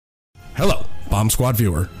Hello, Bomb Squad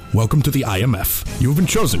viewer. Welcome to the IMF. You have been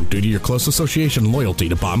chosen due to your close association and loyalty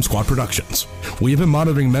to Bomb Squad Productions. We have been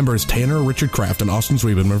monitoring members Tanner Richard Kraft and Austin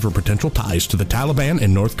Zwiebelman for potential ties to the Taliban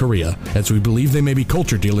and North Korea, as we believe they may be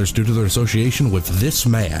culture dealers due to their association with this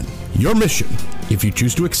man. Your mission, if you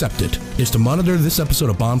choose to accept it, is to monitor this episode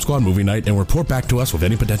of Bomb Squad Movie Night and report back to us with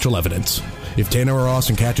any potential evidence. If Tanner or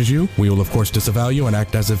Austin catches you, we will of course disavow you and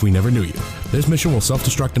act as if we never knew you. This mission will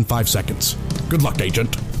self-destruct in 5 seconds. Good luck,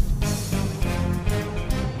 Agent.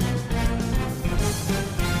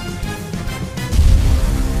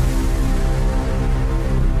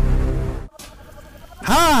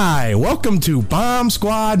 Hi, welcome to Bomb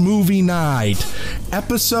Squad Movie Night,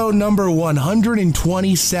 episode number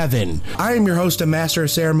 127. I am your host and master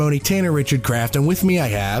of ceremony, Tanner Richard Kraft, and with me I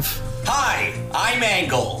have... Hi, I'm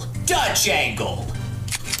Angle, Dutch Angle.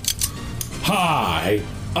 Hi,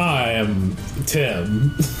 I am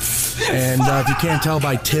Tim. And if you can't tell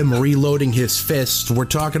by Tim reloading his fist, we're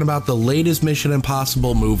talking about the latest Mission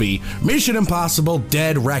Impossible movie, Mission Impossible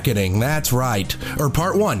Dead Reckoning. That's right. Or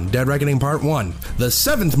Part 1, Dead Reckoning Part 1. The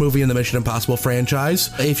 7th movie in the Mission Impossible franchise.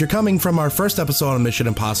 If you're coming from our first episode on Mission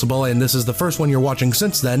Impossible, and this is the first one you're watching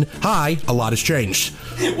since then, hi, a lot has changed.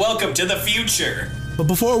 Welcome to the future. But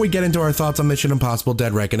before we get into our thoughts on Mission Impossible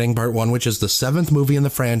Dead Reckoning Part 1, which is the 7th movie in the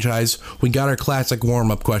franchise, we got our classic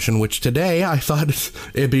warm-up question, which today I thought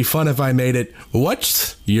it'd be fun if I made it,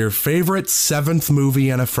 what's your favorite 7th movie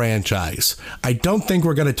in a franchise? I don't think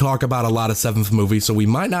we're going to talk about a lot of 7th movies, so we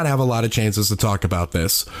might not have a lot of chances to talk about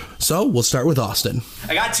this. So, we'll start with Austin.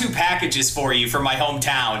 I got 2 packages for you from my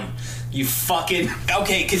hometown. You fucking...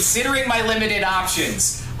 Okay, considering my limited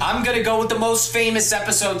options, I'm gonna go with the most famous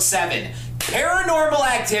episode 7. Paranormal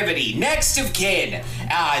Activity, Next of Kin.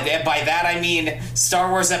 By that I mean Star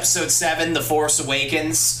Wars Episode 7, The Force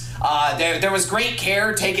Awakens. There was great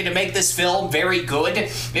care taken to make this film very good.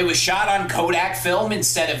 It was shot on Kodak film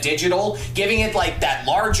instead of digital, giving it like that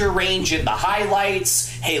larger range in the highlights,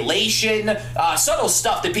 halation, subtle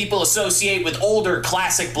stuff that people associate with older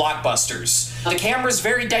classic blockbusters. The camera's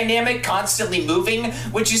very dynamic, constantly moving,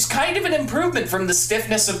 which is kind of an improvement from the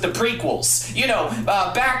stiffness of the prequels. You know,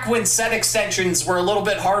 back when set extensions were a little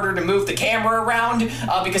bit harder to move the camera around,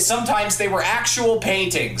 because sometimes they were actual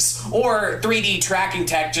paintings, or 3D tracking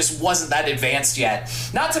tech just wasn't that advanced yet.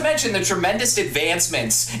 Not to mention the tremendous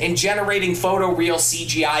advancements in generating photoreal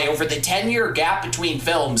CGI over the 10-year gap between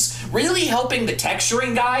films, really helping the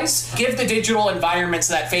texturing guys give the digital environments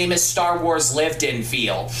that famous Star Wars lived-in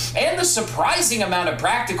feel. And the surprising amount of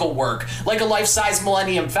practical work, like a life-size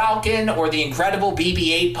Millennium Falcon or the incredible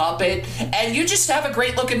BB-8 puppet, and you just have a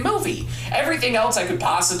great-looking movie. Everything else I could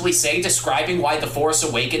possibly say describing why The Force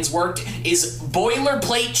Awakens worked is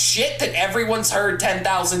boilerplate shit that everyone's heard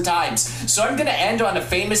 10,000 times. So I'm gonna end on a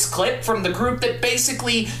famous clip from the group that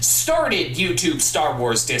basically started YouTube Star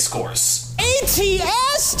Wars discourse.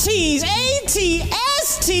 ATSTs!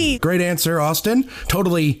 ATSTs! Great answer, Austin.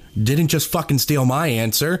 Totally didn't just fucking steal my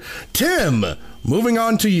answer. Tim, moving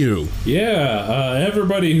on to you. Yeah,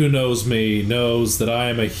 everybody who knows me knows that I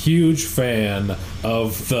am a huge fan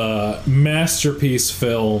of the masterpiece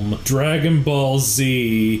film Dragon Ball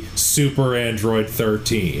Z Super Android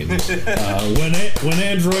 13. When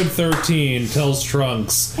Android 13 tells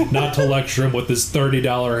Trunks not to lecture him with his $30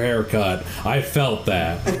 haircut, I felt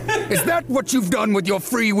that. Is that what you've done with your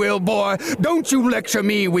free will, boy? Don't you lecture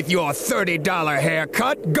me with your $30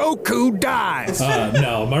 haircut. Goku dies.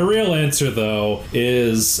 No, my real answer, though,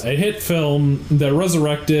 is a hit film that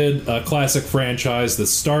resurrected a classic franchise that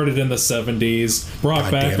started in the 70s,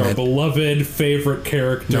 brought back our beloved favorite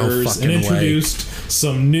characters, and introduced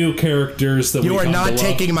some new characters that you are not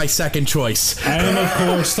taking my second choice. I am, of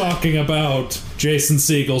course, talking about Jason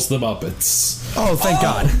Segel's The Muppets. Oh, thank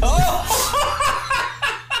God.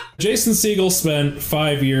 Jason Segel spent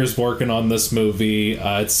 5 years working on this movie.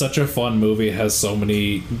 It's such a fun movie. It has so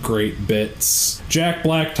many great bits. Jack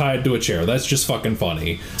Black tied to a chair. That's just fucking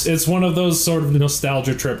funny. It's one of those sort of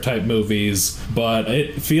nostalgia trip type movies, but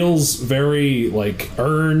it feels very, like,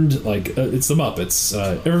 earned. Like, it's the Muppets.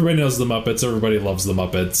 Everybody knows the Muppets. Everybody loves the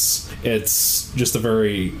Muppets. It's just a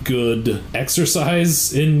very good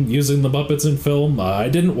exercise in using the Muppets in film. I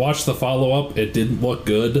didn't watch the follow-up. It didn't look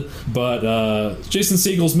good, but Jason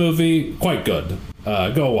Segel's movie, quite good.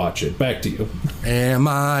 Go watch it. Back to you. Am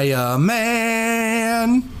I a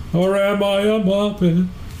man? Or am I a Muppet?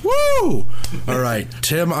 Woo! All right,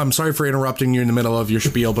 Tim, I'm sorry for interrupting you in the middle of your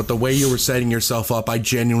spiel, but the way you were setting yourself up, I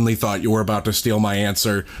genuinely thought you were about to steal my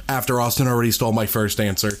answer after Austin already stole my first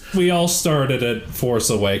answer. We all started at Force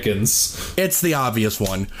Awakens. It's the obvious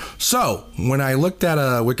one. So, when I looked at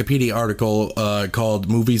a Wikipedia article called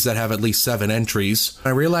Movies That Have At Least 7 Entries, I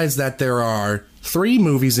realized that there are 3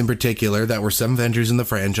 movies in particular that were 7th entries in the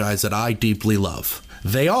franchise that I deeply love.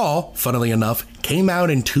 They all, funnily enough, came out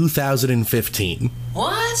in 2015.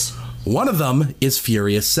 What? One of them is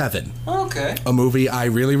Furious 7. Okay. A movie I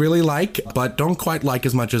really, really like, but don't quite like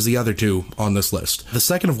as much as the other 2 on this list. The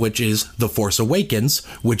second of which is The Force Awakens,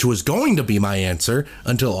 which was going to be my answer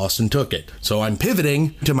until Austin took it. So I'm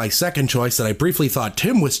pivoting to my second choice that I briefly thought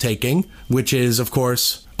Tim was taking, which is, of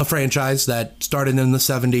course, a franchise that started in the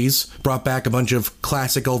 70s, brought back a bunch of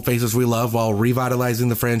classic old faces we love while revitalizing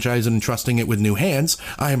the franchise and entrusting it with new hands.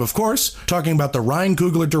 I am, of course, talking about the Ryan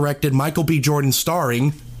Coogler-directed, Michael B. Jordan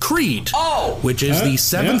starring Creed, which is the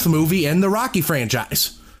 7th movie in the Rocky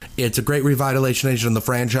franchise. It's a great revitalization of the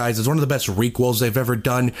franchise. It's one of the best requels they've ever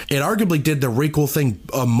done. It arguably did the requel thing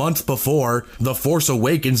a month before The Force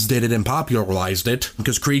Awakens did it and popularized it,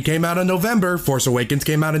 because Creed came out in November, Force Awakens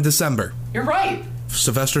came out in December. You're right.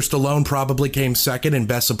 Sylvester Stallone probably came second in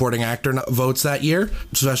Best Supporting Actor votes that year.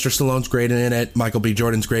 Sylvester Stallone's great in it. Michael B.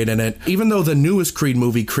 Jordan's great in it. Even though the newest Creed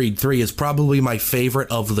movie, Creed 3, is probably my favorite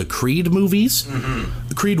of the Creed movies,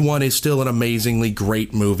 Creed 1 is still an amazingly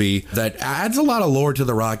great movie that adds a lot of lore to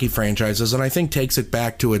the Rocky franchises and I think takes it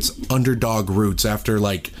back to its underdog roots after,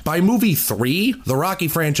 by movie 3, the Rocky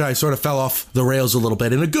franchise sort of fell off the rails a little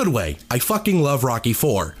bit in a good way. I fucking love Rocky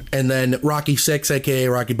 4. And then Rocky 6, aka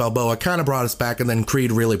Rocky Balboa, kind of brought us back, and then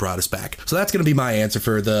Creed really brought us back. So that's going to be my answer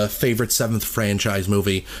for the favorite 7th franchise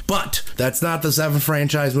movie. But that's not the 7th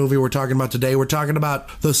franchise movie we're talking about today. We're talking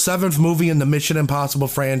about the 7th movie in the Mission Impossible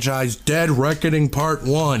franchise, Dead Reckoning Part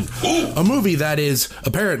 1. A movie that is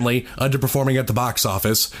apparently underperforming at the box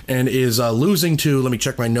office and is losing to, let me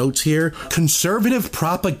check my notes here, conservative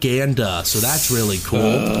propaganda. So that's really cool.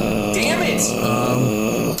 Damn it!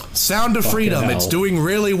 Sound of Freedom. hell. It's doing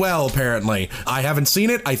really well, apparently. I haven't seen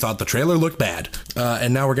it. I thought the trailer looked bad.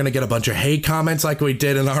 And now we're going to get a bunch of hate comments like we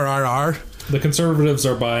did in RRR. The conservatives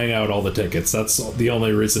are buying out all the tickets. That's the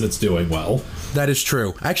only reason it's doing well. That is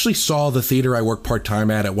true. I actually saw the theater I work part-time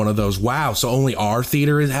at one of those. Wow, so only our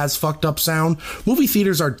theater has fucked up sound? Movie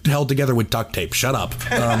theaters are held together with duct tape. Shut up.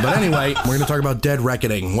 But anyway, we're going to talk about Dead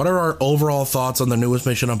Reckoning. What are our overall thoughts on the newest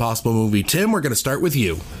Mission Impossible movie? Tim, we're going to start with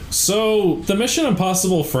you. So, the Mission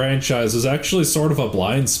Impossible franchise is actually sort of a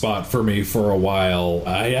blind spot for me for a while.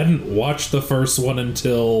 I hadn't watched the first one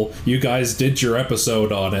until you guys did your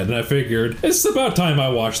episode on it, and I figured, it's about time I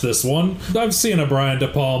watch this one. I've seen a Brian De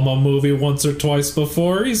Palma movie once or twice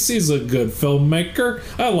before. He's a good filmmaker.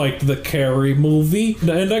 I liked the Carrie movie,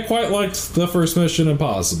 and I quite liked the first Mission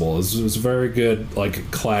Impossible. It was a very good,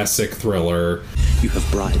 classic thriller. You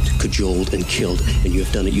have bribed, cajoled, and killed, and you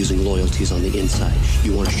have done it using loyalties on the inside.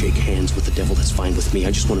 You want to shake hands with the devil, that's fine with me.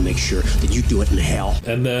 I just want to make sure that you do it in hell.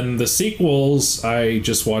 And then the sequels I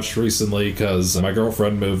just watched recently because my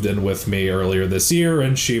girlfriend moved in with me earlier this year,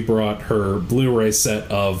 and she brought her Blu-ray set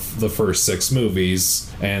of the first 6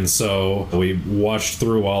 movies. And so we watched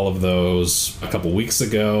through all of those a couple weeks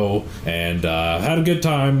ago and had a good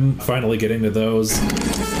time finally getting to those.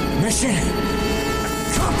 Mission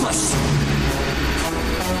accomplished!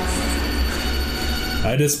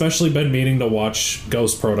 I'd especially been meaning to watch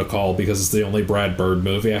Ghost Protocol because it's the only Brad Bird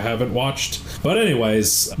movie I haven't watched. But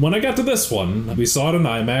anyways, when I got to this one, we saw it in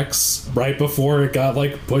IMAX right before it got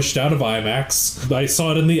pushed out of IMAX. I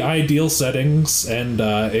saw it in the ideal settings and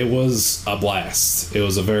it was a blast. It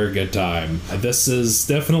was a very good time. This is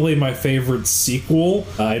definitely my favorite sequel.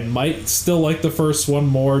 I might still like the first one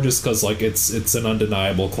more just because it's an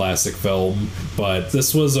undeniable classic film, but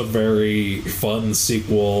this was a very fun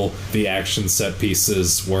sequel. The action set pieces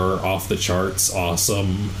were off the charts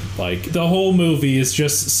awesome. The whole movie is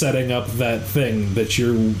just setting up that thing that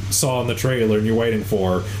you saw in the trailer and you're waiting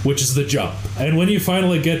for, which is the jump. And when you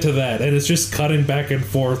finally get to that, and it's just cutting back and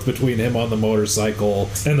forth between him on the motorcycle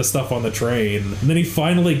and the stuff on the train, and then he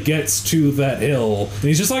finally gets to that hill, and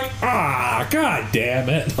he's just god damn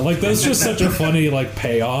it. That's just such a funny,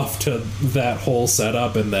 payoff to that whole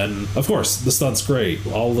setup. And then, of course, the stunts great.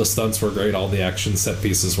 All the stunts were great. All the action set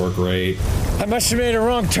pieces were great. I must have made a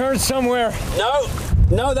wrong turn somewhere.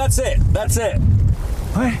 No, that's it.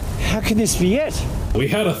 What? How can this be it? We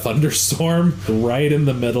had a thunderstorm right in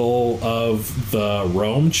the middle of the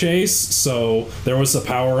Rome chase, so there was a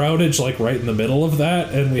power outage like right in the middle of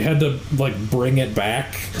that, and we had to like bring it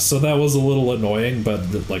back. So that was a little annoying, but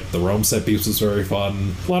the Rome set piece was very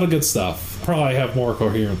fun. A lot of good stuff. Probably have more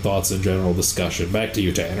coherent thoughts in general discussion. Back to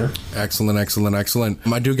you, Tanner. Excellent.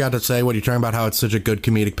 I do got to say, what you're talking about, how it's such a good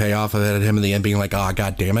comedic payoff of him in the end being like, oh,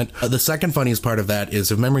 god damn it. The second funniest part of that is,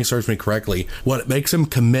 if memory serves me correctly, what makes him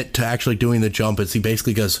commit to actually doing the jump is he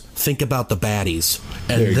basically goes, think about the baddies.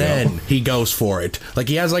 And then he goes for it. Like,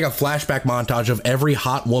 he has like a flashback montage of every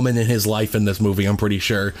hot woman in his life in this movie, I'm pretty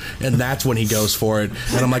sure. And that's when he goes for it.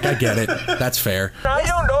 And I'm like, I get it. That's fair. I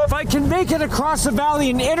don't know if I can make it across the valley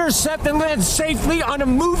and intercept and land safely on a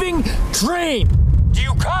moving train. Do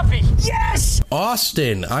you copy? Yes!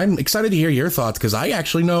 Austin, I'm excited to hear your thoughts, because I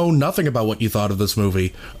actually know nothing about what you thought of this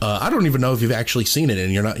movie. I don't even know if you've actually seen it,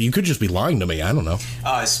 and you could just be lying to me. I don't know.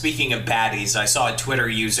 Speaking of baddies, I saw a Twitter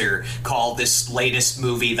user call this latest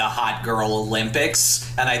movie the Hot Girl Olympics,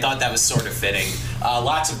 and I thought that was sort of fitting.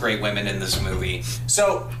 Lots of great women in this movie.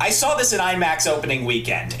 So, I saw this in IMAX opening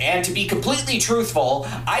weekend, and to be completely truthful,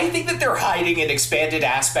 I think that they're hiding an expanded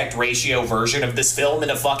aspect ratio version of this film in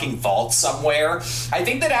a fucking vault somewhere. I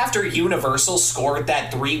think that after Universal scored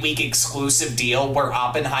that 3-week exclusive deal where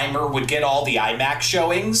Oppenheimer would get all the IMAX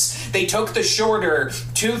showings, they took the shorter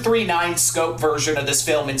 239 scope version of this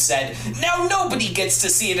film and said, now nobody gets to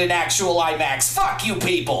see it in actual IMAX. Fuck you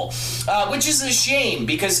people. Which is a shame,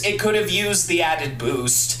 because it could have used the added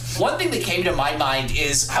boost. One thing that came to my mind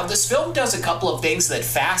is how this film does a couple of things that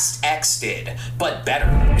Fast X did, but better.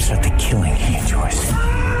 It's not the killing he enjoys.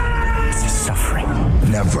 It's the suffering.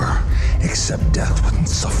 Never accept death when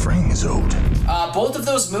suffering is owed. Both of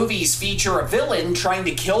those movies feature a villain trying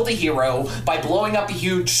to kill the hero by blowing up a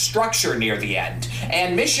huge structure near the end.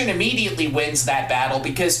 And Mission immediately wins that battle,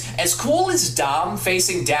 because as cool as Dom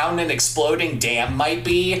facing down an exploding dam might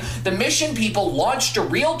be, the Mission people launched a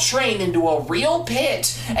real train into a real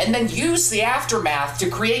pit and then used the aftermath to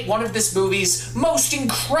create one of this movie's most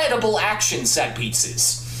incredible action set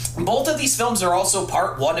pieces. Both of these films are also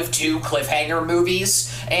part 1 of 2 cliffhanger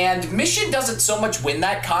movies, and Mission doesn't so much win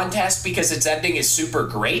that contest because its ending is super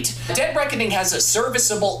great. Dead Reckoning has a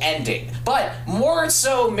serviceable ending, but more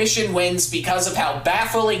so Mission wins because of how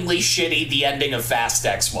bafflingly shitty the ending of Fast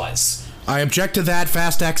X was. I object to that.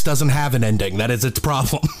 Fast X doesn't have an ending. That is its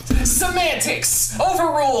problem. Semantics!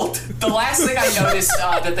 Overruled! The last thing I noticed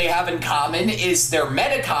that they have in common is their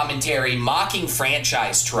meta-commentary mocking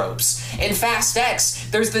franchise tropes. In Fast X,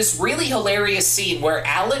 there's this really hilarious scene where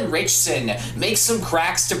Alan Ritchson makes some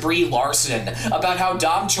cracks to Brie Larson about how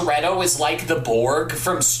Dom Toretto is like the Borg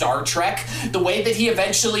from Star Trek, the way that he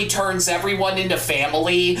eventually turns everyone into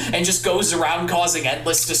family and just goes around causing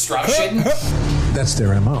endless destruction. That's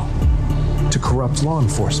their MO. To corrupt law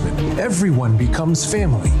enforcement. Everyone becomes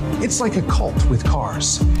family. It's like a cult with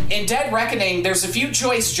cars. In Dead Reckoning, there's a few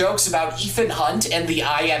choice jokes about Ethan Hunt and the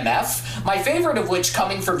IMF, my favorite of which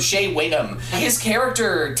coming from Shea Wingham. His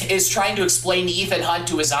character is trying to explain Ethan Hunt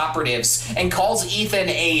to his operatives and calls Ethan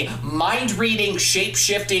a mind-reading,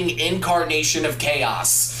 shape-shifting incarnation of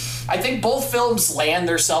chaos. I think both films land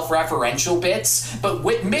their self-referential bits, but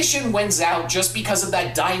Mission wins out just because of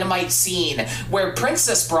that dynamite scene where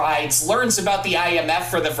Princess Brides learns about the IMF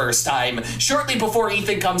for the first time, shortly before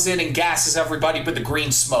Ethan comes in and gasses everybody with the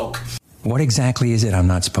green smoke. What exactly is it I'm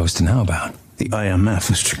not supposed to know about? The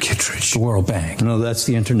IMF, Mr. Kittredge. The World Bank. No, that's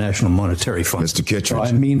the International Monetary Fund. Mr. Kittredge.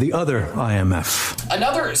 I mean the other IMF.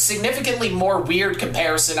 Another significantly more weird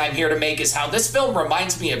comparison I'm here to make is how this film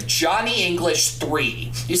reminds me of Johnny English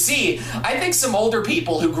 3. You see, I think some older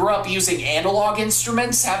people who grew up using analog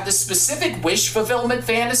instruments have this specific wish fulfillment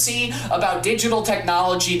fantasy about digital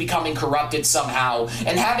technology becoming corrupted somehow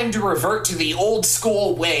and having to revert to the old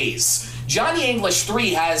school ways. Johnny English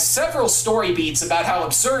 3 has several story beats about how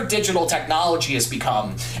absurd digital technology has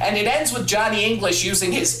become, and it ends with Johnny English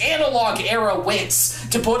using his analog-era wits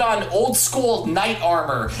to put on old-school knight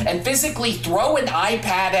armor and physically throw an iPad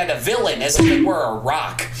at a villain as if it were a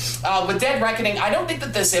rock. With Dead Reckoning, I don't think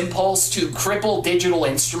that this impulse to cripple digital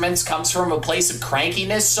instruments comes from a place of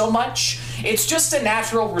crankiness so much. It's just a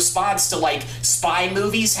natural response to, like, spy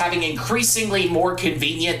movies having increasingly more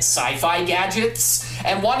convenient sci-fi gadgets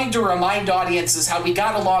and wanting to remind audiences how we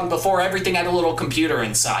got along before everything had a little computer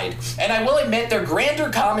inside. And I will admit their grander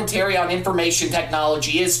commentary on information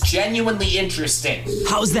technology is genuinely interesting.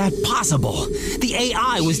 How's that possible? The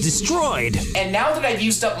AI was destroyed. And now that I've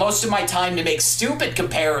used up most of my time to make stupid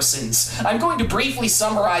comparisons, I'm going to briefly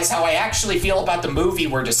summarize how I actually feel about the movie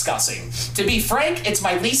we're discussing. To be frank, it's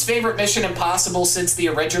my least favorite Mission Impossible since the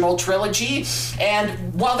original trilogy,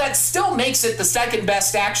 and while that still makes it the second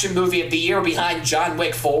best action movie of the year behind John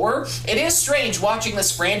Wick 4, it is strange watching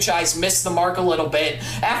this franchise miss the mark a little bit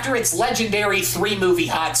after its legendary 3-movie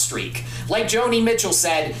hot streak. Like Joni Mitchell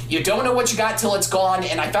said, you don't know what you got till it's gone,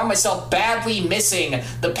 and I found myself badly missing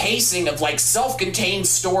the pacing of like self-contained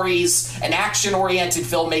stories and action-oriented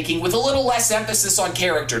filmmaking with a little less emphasis on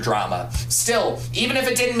character drama. Still, even if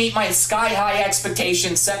it didn't meet my sky-high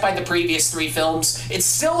expectations set by the previous 3 films, it's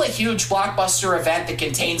still a huge blockbuster event that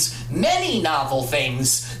contains many novel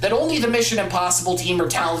things that only the Mission Impossible team are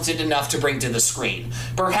talented enough to bring to the screen.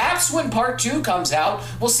 Perhaps when Part 2 comes out,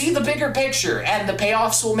 we'll see the bigger picture, and the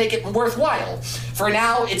payoffs will make it worthwhile. For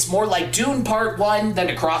now, it's more like Dune Part 1 than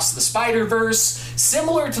Across the Spider-Verse,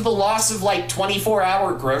 similar to the loss of like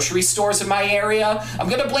 24-hour grocery stores in my area. I'm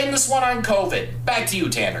gonna blame this one on COVID. Back to you,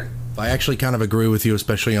 Tanner. I actually kind of agree with you,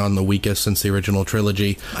 especially on the weakest since the original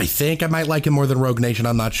trilogy. I think I might like it more than Rogue Nation,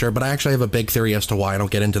 I'm not sure, but I actually have a big theory as to why. I'll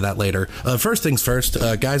get into that later. First things first,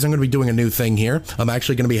 guys, I'm going to be doing a new thing here. I'm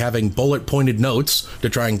actually going to be having bullet-pointed notes to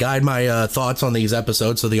try and guide my thoughts on these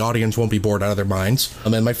episodes so the audience won't be bored out of their minds.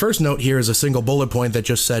 And my first note here is a single bullet point that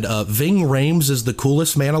just said, Ving Rhames is the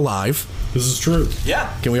coolest man alive. This is true.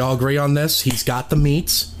 Yeah. Can we all agree on this? He's got the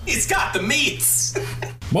meats. He's got the meats.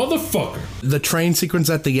 Motherfucker. The train sequence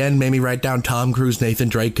at the end made me write down Tom Cruise, Nathan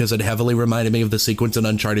Drake, because it heavily reminded me of the sequence in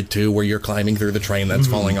Uncharted 2 where you're climbing through the train that's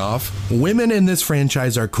falling off. Women in this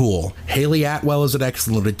franchise are cool. Hayley Atwell is an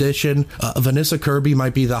excellent addition. Vanessa Kirby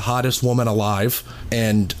might be the hottest woman alive.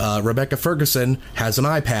 And Rebecca Ferguson has an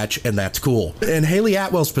eye patch, and that's cool. And Hayley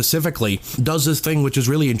Atwell specifically does this thing which is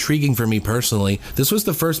really intriguing for me personally. This was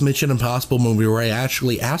the first Mission Impossible movie where I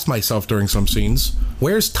actually asked myself during some scenes,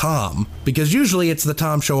 where's Tom? Because usually it's the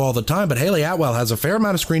Tom show all the time, but Hayley Atwell has a fair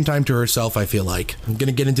amount of screen time to herself, I feel like. I'm going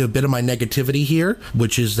to get into a bit of my negativity here,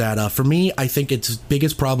 which is that for me, I think its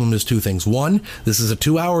biggest problem is 2 things. One, this is a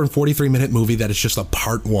 2-hour and 43-minute movie that is just a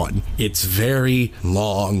part 1. It's very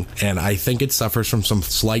long, and I think it suffers from some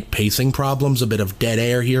slight pacing problems, a bit of dead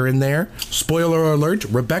air here and there. Spoiler alert,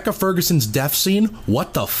 Rebecca Ferguson's death scene,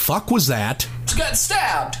 what the fuck was that? She got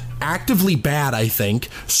stabbed. Actively bad, I think.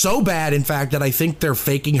 So bad, in fact, that I think they're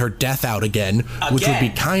faking her death out again, which would be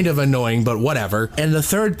kind of annoying, but whatever. And the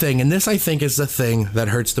third thing, and this I think is the thing that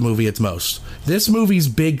hurts the movie its most. This movie's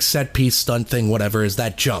big set piece stunt thing, whatever, is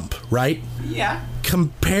that jump, right? Yeah.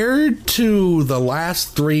 Compared to the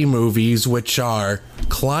last 3 movies, which are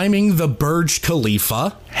climbing the Burj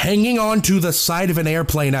Khalifa, hanging onto the side of an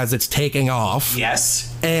airplane as it's taking off,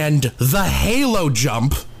 yes, and the Halo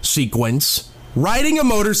jump sequence, riding a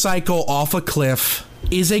motorcycle off a cliff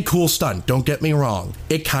is a cool stunt, don't get me wrong.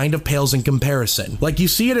 It kind of pales in comparison. Like, you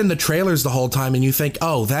see it in the trailers the whole time and you think,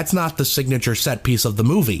 oh, that's not the signature set piece of the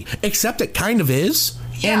movie. Except it kind of is.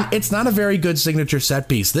 Yeah. And it's not a very good signature set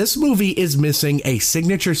piece. This movie is missing a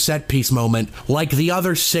signature set piece moment like the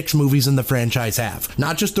other 6 movies in the franchise have.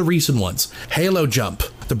 Not just the recent ones. Halo jump,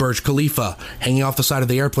 the Burj Khalifa, hanging off the side of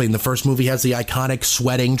the airplane. The first movie has the iconic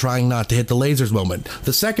sweating, trying not to hit the lasers moment.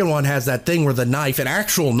 The second one has that thing where the knife, an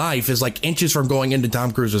actual knife, is like inches from going into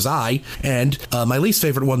Tom Cruise's eye. And my least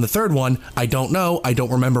favorite one, the third one, I don't know. I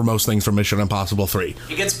don't remember most things from Mission Impossible 3.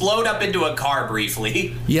 He gets blown up into a car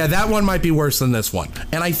briefly. Yeah, that one might be worse than this one.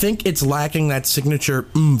 And I think it's lacking that signature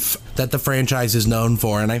oomph that the franchise is known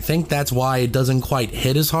for, and I think that's why it doesn't quite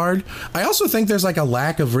hit as hard. I also think there's like a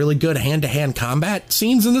lack of really good hand-to-hand combat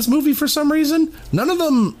scenes in this movie for some reason. None of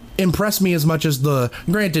them impress me as much as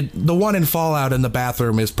granted, the one in Fallout in the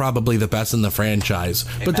bathroom is probably the best in the franchise,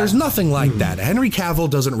 but there's nothing like that. Henry Cavill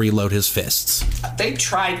doesn't reload his fists. They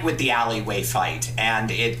tried with the alleyway fight,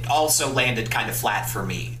 and it also landed kind of flat for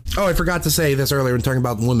me. Oh, I forgot to say this earlier when talking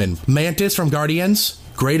about women. Mantis from Guardians,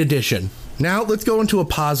 great addition. Now, let's go into a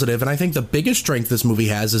positive, and I think the biggest strength this movie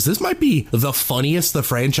has is this might be the funniest the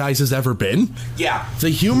franchise has ever been. Yeah. The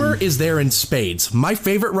humor is there in spades. My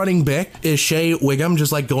favorite running bit is Shea Wiggum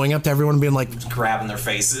just like going up to everyone and being like... grabbing their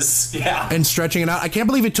faces. Yeah. And stretching it out. I can't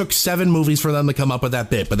believe it took 7 movies for them to come up with that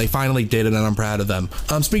bit, but they finally did it, and I'm proud of them.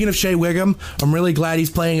 Speaking of Shea Wiggum, I'm really glad he's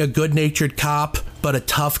playing a good-natured cop, but a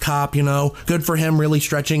tough cop, you know. Good for him really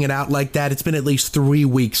stretching it out like that. It's been at least 3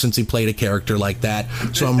 weeks since he played a character like that,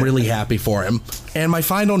 so I'm really happy for him. And my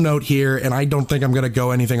final note here, and I don't think I'm going to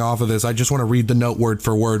go anything off of this, I just want to read the note word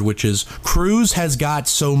for word, which is, Cruise has got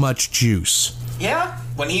so much juice. Yeah.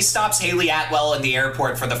 When he stops Hayley Atwell in the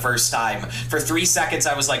airport for the first time, for 3 seconds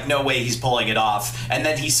I was like, no way he's pulling it off. And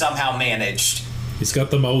then he somehow managed. He's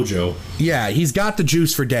got the mojo. Yeah, he's got the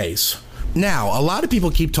juice for days. Now, a lot of people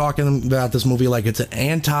keep talking about this movie like it's an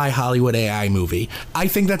anti-Hollywood AI movie. I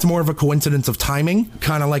think that's more of a coincidence of timing,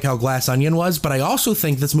 kind of like how Glass Onion was, but I also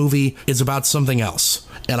think this movie is about something else.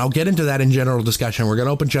 And I'll get into that in general discussion. We're going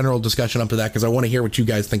to open general discussion up to that because I want to hear what you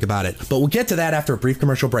guys think about it. But we'll get to that after a brief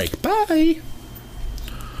commercial break. Bye!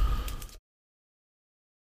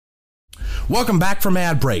 Welcome back from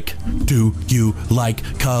ad break. Do you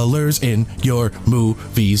like colors in your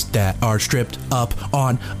movies that are stripped up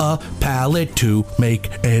on a palette to make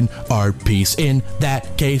an art piece? In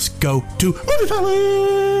that case, go to Movie Palette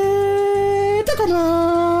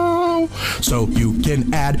so you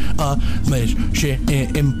can add a Mission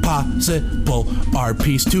Impossible art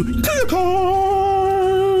piece to your card.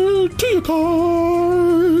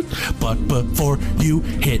 But before you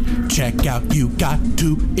hit checkout, you got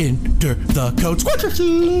to enter the code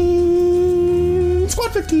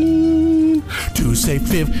SQUAD15 to save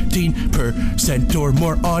 15% or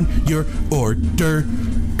more on your order.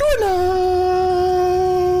 Do it now.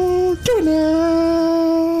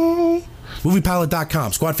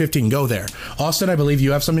 MoviePalette.com, SQUAD15, go there. Austin, I believe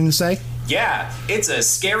you have something to say? Yeah, it's a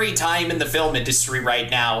scary time in the film industry right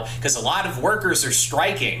now because a lot of workers are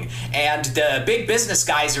striking and the big business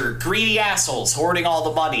guys are greedy assholes hoarding all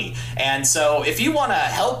the money. And so if you want to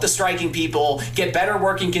help the striking people get better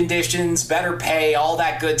working conditions, better pay, all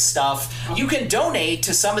that good stuff, you can donate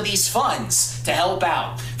to some of these funds to help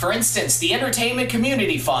out. For instance, the Entertainment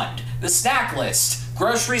Community Fund, the Snack List,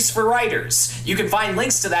 Groceries for Writers. You can find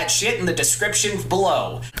links to that shit in the description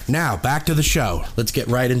below. Now, back to the show. Let's get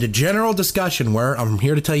right into general discussion where I'm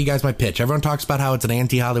here to tell you guys my pitch. Everyone talks about how it's an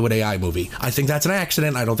anti-Hollywood AI movie. I think that's an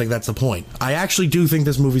accident. I don't think that's the point. I actually do think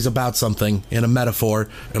this movie's about something in a metaphor,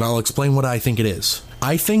 and I'll explain what I think it is.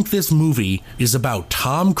 I think this movie is about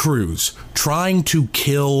Tom Cruise trying to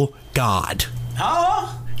kill God.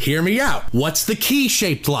 Huh? Hear me out. What's the key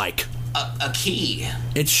shaped like? A key.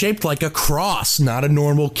 It's shaped like a cross, not a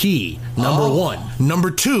normal key. Number one.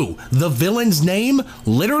 Number two, the villain's name,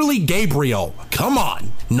 literally Gabriel. Come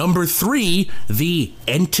on. Number three, the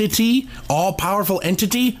entity, all-powerful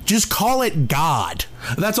entity, just call it God.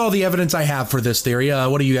 That's all the evidence I have for this theory.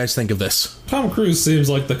 What do you guys think of this? Tom Cruise seems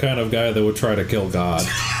like the kind of guy that would try to kill God.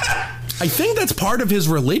 I think that's part of his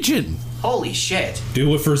religion. Holy shit.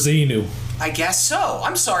 Do it for Xenu. I guess so.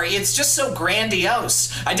 I'm sorry, it's just so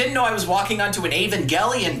grandiose. I didn't know I was walking onto an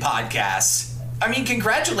Evangelion podcast. I mean,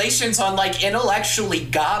 congratulations on, like, intellectually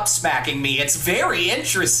gobsmacking me. It's very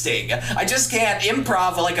interesting. I just can't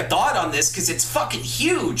improv, like, a thought on this because it's fucking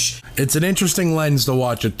huge. It's an interesting lens to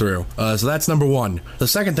watch it through. So that's number one. The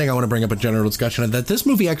second thing I want to bring up in general discussion is that this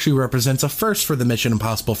movie actually represents a first for the Mission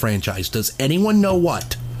Impossible franchise. Does anyone know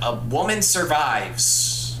what? A woman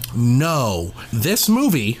survives. No. This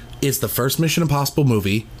movie is the first Mission Impossible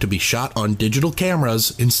movie to be shot on digital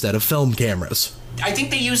cameras instead of film cameras. I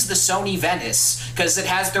think they use the Sony Venice because it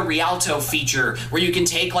has the Rialto feature where you can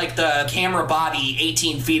take like the camera body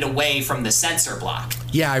 18 feet away from the sensor block.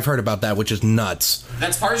 Yeah, I've heard about that, which is nuts.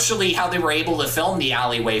 That's partially how they were able to film the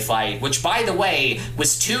alleyway fight, which, by the way,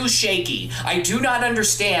 was too shaky. I do not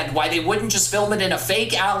understand why they wouldn't just film it in a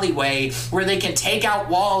fake alleyway where they can take out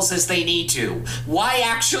walls as they need to. Why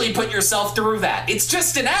actually put yourself through that? It's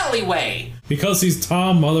just an alleyway. Because he's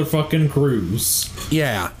Tom motherfucking Cruise.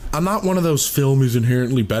 Yeah, I'm not one of those film is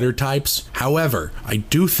inherently better types. However, I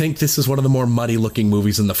do think this is one of the more muddy-looking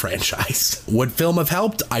movies in the franchise. Would film have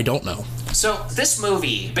helped? I don't know. So this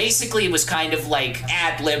movie basically was kind of like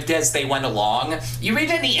ad-libbed as they went along. You read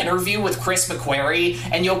any interview with Chris McQuarrie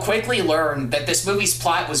and you'll quickly learn that this movie's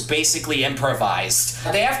plot was basically improvised.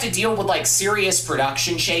 They have to deal with like serious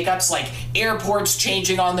production shakeups, like airports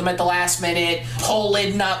changing on them at the last minute,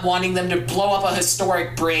 Poland not wanting them to blow up a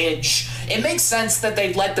historic bridge. It makes sense that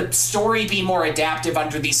they'd let the story be more adaptive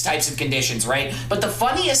under these types of conditions, right? But the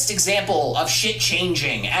funniest example of shit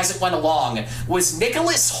changing as it went along was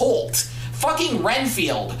Nicholas Hoult. Fucking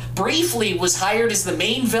Renfield briefly was hired as the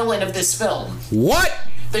main villain of this film. What?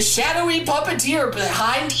 The shadowy puppeteer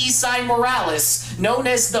behind Esai Morales, known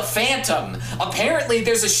as the Phantom. Apparently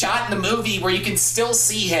there's a shot in the movie where you can still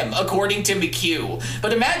see him, according to McHugh.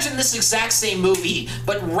 But imagine this exact same movie,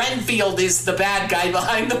 but Renfield is the bad guy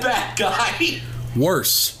behind the bad guy.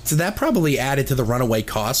 Worse. So that probably added to the runaway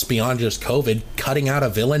costs beyond just COVID. Cutting out a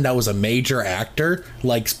villain that was a major actor,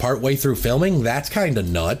 like partway through filming, that's kind of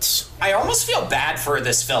nuts. I almost feel bad for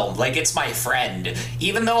this film, like it's my friend.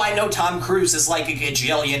 Even though I know Tom Cruise is like a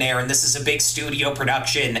gajillionaire and this is a big studio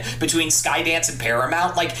production between Skydance and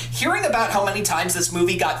Paramount, like hearing about how many times this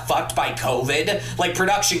movie got fucked by COVID, like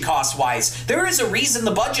production cost wise, there is a reason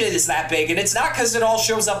the budget is that big and it's not because it all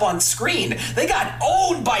shows up on screen. They got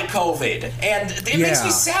owned by COVID. And It makes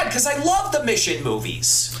me sad because I love the Mission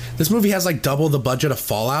movies. This movie has like double the budget of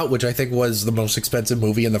Fallout, which I think was the most expensive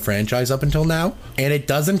movie in the franchise up until now. And it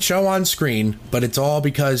doesn't show on screen, but it's all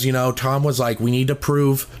because, you know, Tom was like, we need to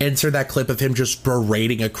prove, insert that clip of him just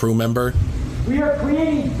berating a crew member. We are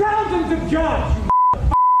creating thousands of jobs,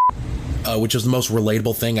 which is the most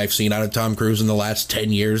relatable thing I've seen out of Tom Cruise in the last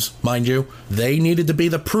 10 years, mind you. They needed to be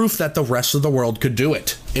the proof that the rest of the world could do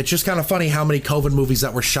it. It's just kind of funny how many COVID movies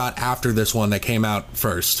that were shot after this one that came out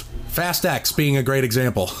first. Fast X being a great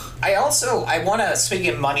example. I want to, speaking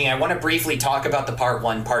of money, I want to briefly talk about the part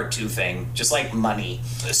 1, part 2 thing, just like money.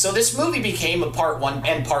 So this movie became a part 1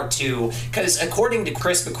 and part 2 because according to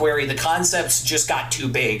Chris McQuarrie, the concepts just got too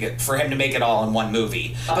big for him to make it all in one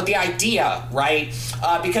movie. But the idea, right,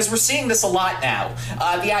 because we're seeing this a lot now,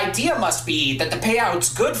 the idea must be that the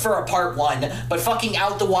payout's good for a part 1, but fucking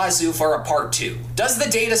out the wazoo for a part 2. Does the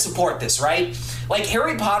data support this, right? Like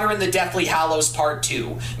Harry Potter and the Deathly Hallows Part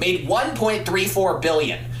 2 made $1.34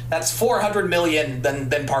 billion. That's $400 million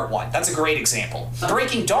than Part 1. That's a great example.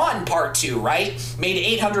 Breaking Dawn Part 2, right,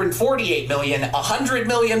 made $848 million, $100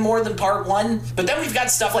 million more than Part 1. But then we've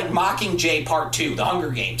got stuff like Mockingjay Part 2, The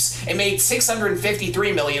Hunger Games. It made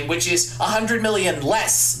 $653 million, which is $100 million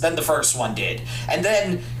less than the first one did. And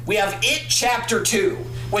then we have It Chapter 2,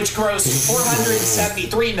 which grossed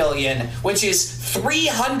 $473 million, which is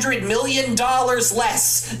 $300 million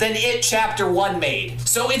less than It Chapter 1 made.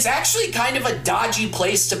 So it's actually kind of a dodgy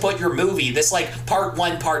place to put your movie, this like part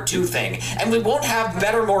 1, part 2 thing. And we won't have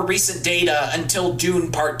better, more recent data until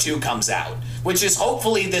Dune Part 2 comes out, which is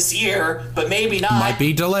hopefully this year, but maybe not. Might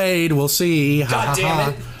be delayed, we'll see. God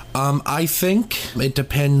damn it. I think it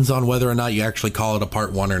depends on whether or not you actually call it a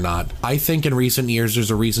part 1 or not. I think in recent years,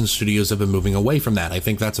 there's a reason studios have been moving away from that. I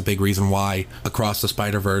think that's a big reason why Across the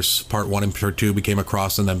Spider-Verse Part 1 and Part 2 became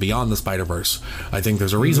Across and then Beyond the Spider-Verse. I think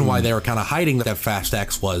there's a reason why they were kind of hiding that Fast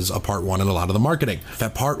X was a part 1 in a lot of the marketing.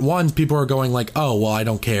 That part 1, people are going like, oh, well, I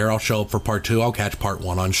don't care. I'll show up for part 2. I'll catch part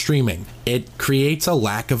 1 on streaming. It creates a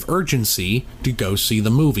lack of urgency to go see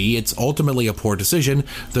the movie. It's ultimately a poor decision.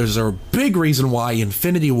 There's a big reason why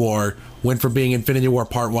Infinity War went from being Infinity War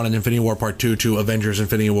Part 1 and Infinity War Part 2 to Avengers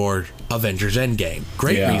Infinity War, Avengers Endgame.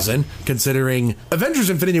 Great reason, considering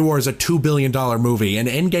Avengers Infinity War is a $2 billion movie, and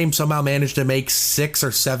Endgame somehow managed to make $600 or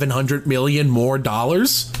 $700 million more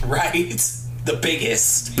dollars. Right. The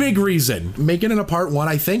biggest. Big reason. Making it a part 1,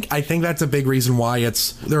 I think that's a big reason why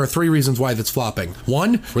there are 3 reasons why that's flopping.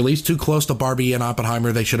 1, released too close to Barbie and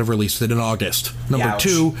Oppenheimer. They should have released it in August. Number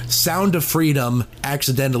 2, Sound of Freedom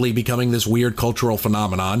accidentally becoming this weird cultural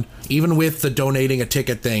phenomenon. Even with the donating a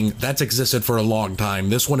ticket thing, that's existed for a long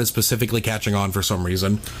time. This one is specifically catching on for some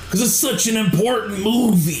reason. Because it's such an important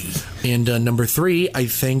movie. And number 3, I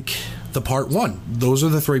think the part 1. Those are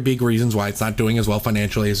the 3 big reasons why it's not doing as well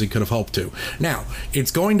financially as it could have hoped to. Now,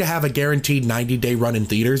 it's going to have a guaranteed 90-day run in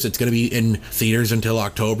theaters. It's going to be in theaters until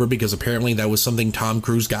October because apparently that was something Tom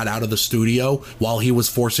Cruise got out of the studio while he was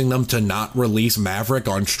forcing them to not release Maverick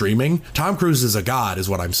on streaming. Tom Cruise is a god, is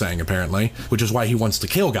what I'm saying, apparently, which is why he wants to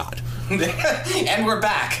kill God. And we're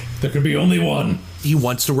back. There could be only one. He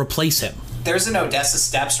wants to replace him. There's an Odessa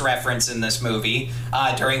Steps reference in this movie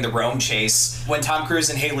during the Rome chase. When Tom Cruise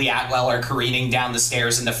and Haley Atwell are careening down the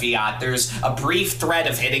stairs in the Fiat, there's a brief threat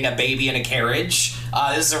of hitting a baby in a carriage.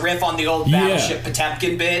 This is a riff on the old Battleship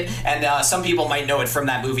Potemkin bit, and some people might know it from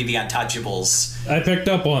that movie, The Untouchables. I picked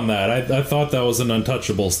up on that. I thought that was an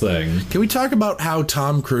Untouchables thing. Can we talk about how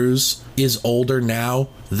Tom Cruise is older now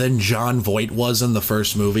than Jon Voight was in the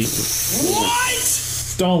first movie? What?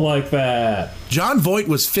 Don't like that. Jon Voight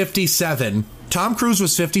was 57. Tom Cruise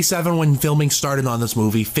was 57 when filming started on this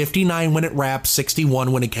movie, 59 when it wrapped,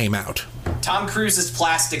 61 when it came out. Tom Cruise's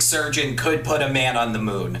plastic surgeon could put a man on the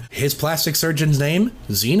moon. His plastic surgeon's name?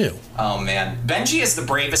 Xenu. Oh man. Benji is the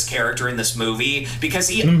bravest character in this movie because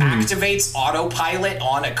he activates autopilot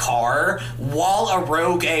on a car while a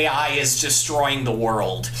rogue AI is destroying the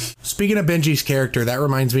world. Speaking of Benji's character, that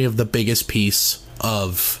reminds me of the biggest piece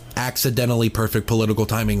of accidentally perfect political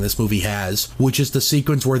timing this movie has, which is the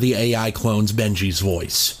sequence where the AI clones Benji's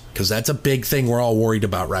voice. Because that's a big thing we're all worried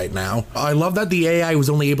about right now. I love that the AI was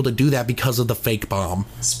only able to do that because of the fake bomb.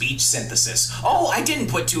 Speech synthesis. Oh, I didn't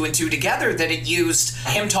put 2 and 2 together that it used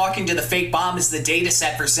him talking to the fake bomb as the data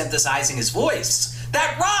set for synthesizing his voice.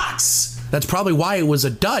 That rocks! That's probably why it was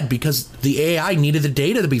a dud, because the AI needed the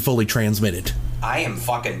data to be fully transmitted. I am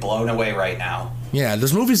fucking blown away right now. Yeah,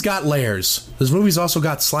 this movie's got layers. This movie's also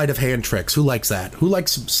got sleight of hand tricks. Who likes that? Who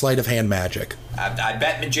likes sleight of hand magic? I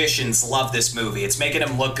bet magicians love this movie. It's making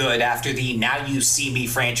them look good after the Now You See Me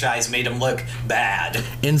franchise made them look bad.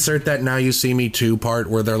 Insert that Now You See Me 2 part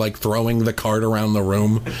where they're like throwing the cart around the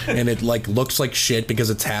room and it like looks like shit because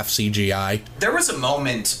it's half CGI. There was a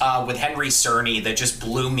moment with Henry Cerny that just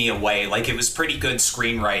blew me away. Like, it was pretty good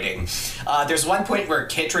screenwriting. There's one point where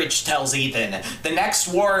Kittredge tells Ethan, the next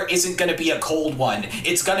war isn't going to be a cold one.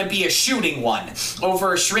 It's going to be a shooting one.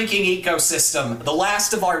 Over a shrinking ecosystem, the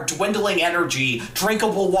last of our dwindling energy,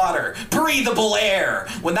 drinkable water, breathable air.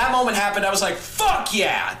 When that moment happened, I was like, fuck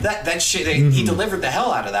yeah! That shit, he delivered the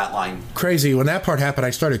hell out of that line. Crazy. When that part happened,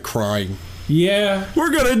 I started crying. Yeah.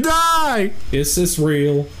 We're gonna die! Is this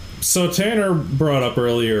real? So Tanner brought up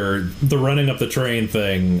earlier the running up the train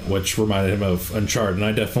thing, which reminded him of Uncharted, and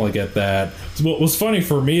I definitely get that. What was funny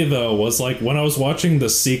for me, though, was like when I was watching the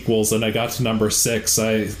sequels and I got to number 6,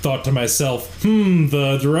 I thought to myself,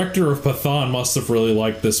 the director of Pathan must have really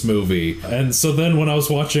liked this movie. And so then when I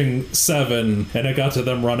was watching 7 and I got to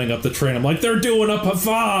them running up the train, I'm like, they're doing a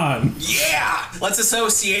Pathan! Yeah! Let's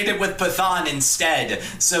associate it with Pathan instead,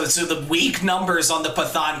 so the weak numbers on the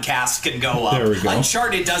Pathan cast can go up. There we go.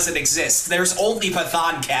 Uncharted doesn't exist. There's only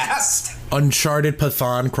Pathan cast. Uncharted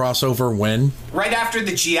Pathan crossover when? Right after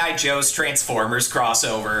the G.I. Joe's Transformers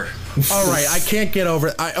crossover. All right, I can't get over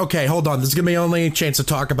it. Okay, hold on. This is going to be my only chance to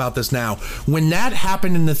talk about this now. When that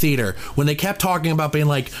happened in the theater, when they kept talking about being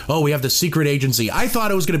like, oh, we have the secret agency, I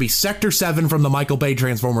thought it was going to be Sector 7 from the Michael Bay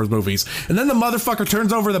Transformers movies. And then the motherfucker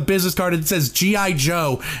turns over the business card and says G.I.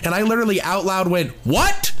 Joe, and I literally out loud went,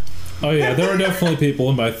 what? Oh yeah, there were definitely people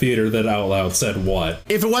in my theater that out loud said what.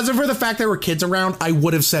 If it wasn't for the fact there were kids around, I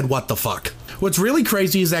would have said what the fuck. What's really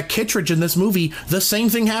crazy is that Kittredge in this movie, the same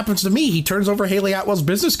thing happens to me. He turns over Haley Atwell's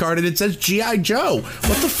business card and it says G.I. Joe.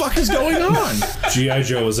 What the fuck is going on? G.I.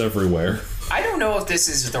 Joe is everywhere. I don't know if this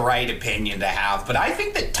is the right opinion to have, but I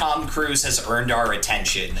think that Tom Cruise has earned our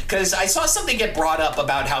attention. Because I saw something get brought up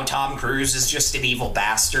about how Tom Cruise is just an evil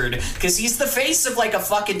bastard. Because he's the face of, like, a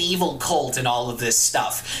fucking evil cult and all of this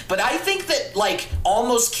stuff. But I think that, like,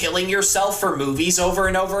 almost killing yourself for movies over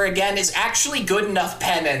and over again is actually good enough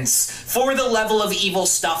penance for the level of evil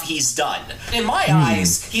stuff he's done. In my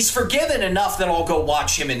eyes, he's forgiven enough that I'll go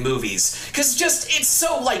watch him in movies. Because just, it's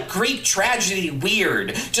so, like, Greek tragedy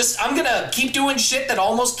weird. Just, I'm gonna keep doing shit that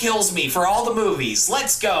almost kills me for all the movies.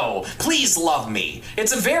 Let's go. Please love me.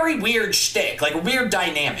 It's a very weird shtick, like a weird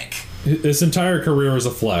dynamic. His entire career is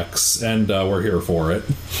a flex, and we're here for it.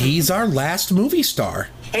 He's our last movie star.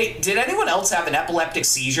 Hey, did anyone else have an epileptic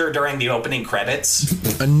seizure during the opening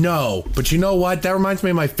credits? No, but you know what? That reminds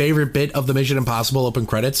me of my favorite bit of the Mission Impossible open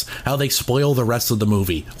credits, how they spoil the rest of the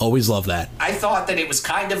movie. Always love that. I thought that it was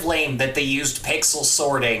kind of lame that they used pixel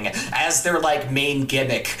sorting as their, like, main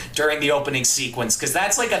gimmick during the opening sequence, because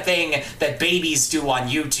that's, like, a thing that babies do on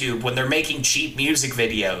YouTube when they're making cheap music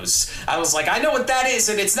videos. I was like, I know what that is,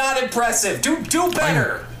 and it's not impressive. Do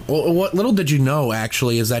better. Well, what little did you know,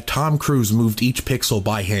 actually, is that Tom Cruise moved each pixel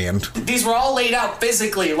by hand. These were all laid out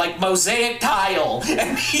physically, like mosaic tile,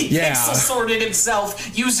 and he pixel sorted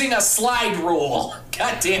himself using a slide rule.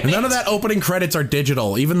 God damn it. And none of that opening credits are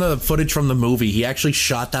digital. Even the footage from the movie, he actually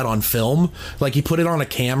shot that on film. Like, he put it on a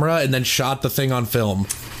camera and then shot the thing on film.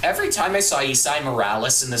 Every time I saw Isai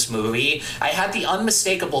Morales in this movie, I had the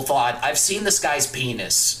unmistakable thought, I've seen this guy's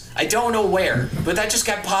penis. I don't know where, but that just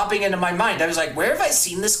kept popping into my mind. I was like, where have I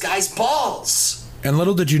seen this guy's balls? And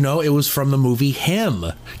little did you know, it was from the movie Him.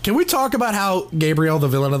 Can we talk about how Gabriel, the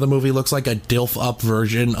villain of the movie, looks like a dilf-up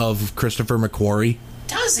version of Christopher McQuarrie?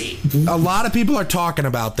 Does he? A lot of people are talking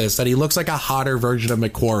about this, that he looks like a hotter version of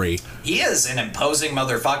McQuarrie. He is an imposing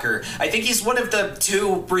motherfucker. I think he's one of the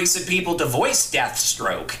 2 recent people to voice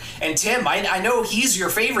Deathstroke. And Tim, I know he's your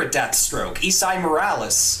favorite Deathstroke, Isai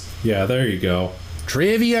Morales. Yeah, there you go.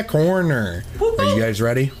 Trivia Corner. Are you guys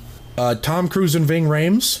ready? Tom Cruise and Ving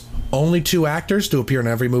Rhames, only 2 actors to appear in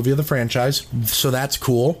every movie of the franchise, so that's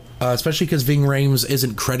cool. Especially because Ving Rhames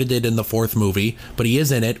isn't credited in the 4th movie, but he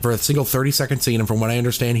is in it for a single 30-second scene, and from what I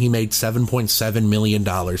understand, he made $7.7 million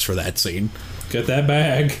for that scene. Get that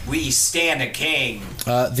bag. We stand a king.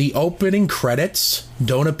 The opening credits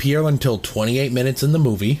don't appear until 28 minutes in the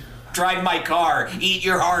movie. Drive my car. Eat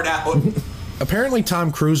your heart out. Apparently,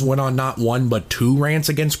 Tom Cruise went on not one but 2 rants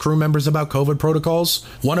against crew members about COVID protocols,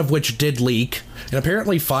 one of which did leak, and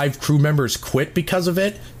apparently 5 crew members quit because of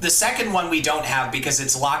it. The second one we don't have because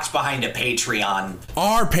it's locked behind a Patreon.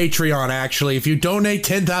 Our Patreon, actually. If you donate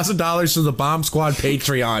 $10,000 to the Bomb Squad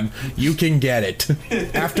Patreon, you can get it.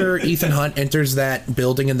 After Ethan Hunt enters that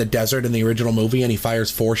building in the desert in the original movie and he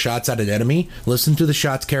fires 4 shots at an enemy, listen to the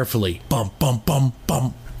shots carefully. Bum, bum, bum,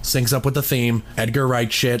 bum. Syncs up with the theme. Edgar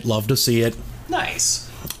Wright shit. Love to see it. Nice.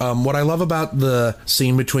 What I love about the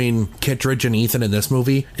scene between Kittredge and Ethan in this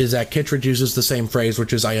movie is that Kittredge uses the same phrase,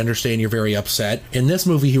 which is, I understand you're very upset. In this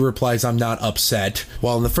movie, he replies, I'm not upset.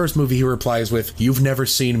 While in the first movie, he replies with, you've never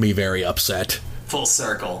seen me very upset. Full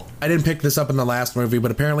circle. I didn't pick this up in the last movie,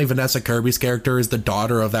 but apparently Vanessa Kirby's character is the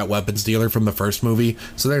daughter of that weapons dealer from the first movie.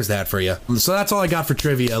 So there's that for you. So that's all I got for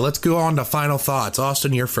trivia. Let's go on to final thoughts.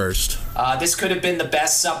 Austin, you're first. This could have been the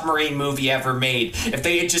best submarine movie ever made if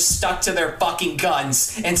they had just stuck to their fucking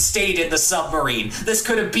guns and stayed in the submarine. This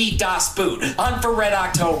could have beat Das Boot, Hunt for Red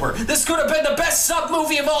October. This could have been the best sub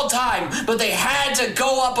movie of all time, but they had to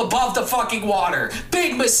go up above the fucking water.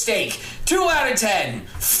 Big mistake. 2 out of 10.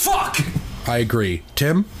 Fuck. I agree.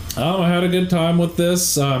 Tim? I had a good time with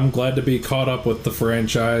this. I'm glad to be caught up with the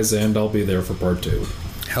franchise, and I'll be there for part 2.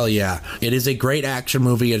 Hell yeah. It is a great action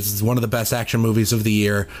movie. It's one of the best action movies of the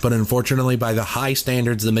year, but unfortunately, by the high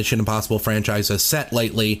standards the Mission Impossible franchise has set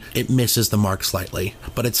lately, it misses the mark slightly.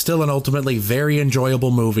 But it's still an ultimately very enjoyable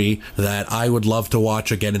movie that I would love to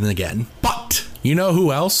watch again and again. But, you know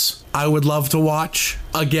who else I would love to watch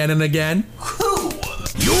again and again? Who?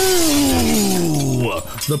 You!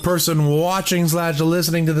 The person watching /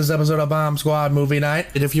 listening to this episode of Bomb Squad Movie Night.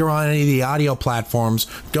 And if you're on any of the audio platforms,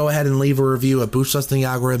 go ahead and leave a review. It boosts us in the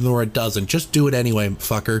algorithm, or it doesn't. Just do it anyway,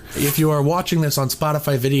 fucker. If you are watching this on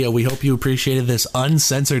Spotify video, we hope you appreciated this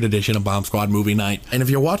uncensored edition of Bomb Squad Movie Night. And if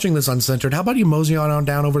you're watching this uncensored, how about you mosey on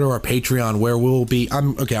down over to our Patreon, where we'll be...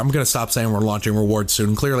 I'm going to stop saying we're launching rewards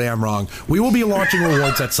soon. Clearly, I'm wrong. We will be launching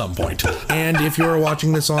rewards at some point. And if you're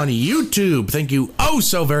watching this on YouTube, thank you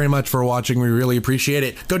so very much for watching. We really appreciate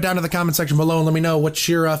it. Go down to the comment section below and let me know what's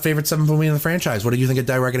your favorite 7th movie in the franchise. What do you think of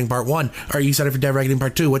Dead Reckoning Part 1? Are you excited for Dead Reckoning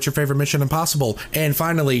Part 2? What's your favorite Mission Impossible? And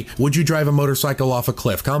finally, would you drive a motorcycle off a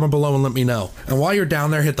cliff? Comment below and let me know. And while you're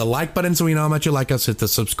down there, hit the like button so we know how much you like us. Hit the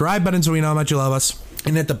subscribe button so we know how much you love us.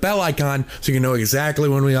 And hit the bell icon so you know exactly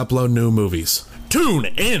when we upload new movies. Tune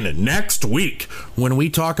in next week when we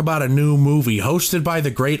talk about a new movie hosted by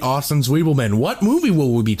the great Austin Zwiebelman. What movie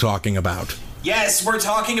will we be talking about? Yes, we're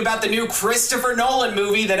talking about the new Christopher Nolan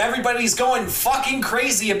movie that everybody's going fucking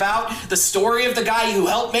crazy about. The story of the guy who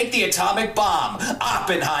helped make the atomic bomb,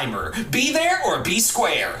 Oppenheimer. Be there or be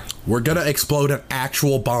square. We're gonna explode an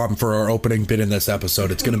actual bomb for our opening bit in this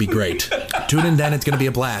episode. It's gonna be great. Tune in then, it's gonna be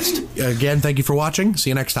a blast. Again, thank you for watching.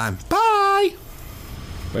 See you next time. Bye!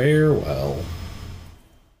 Farewell.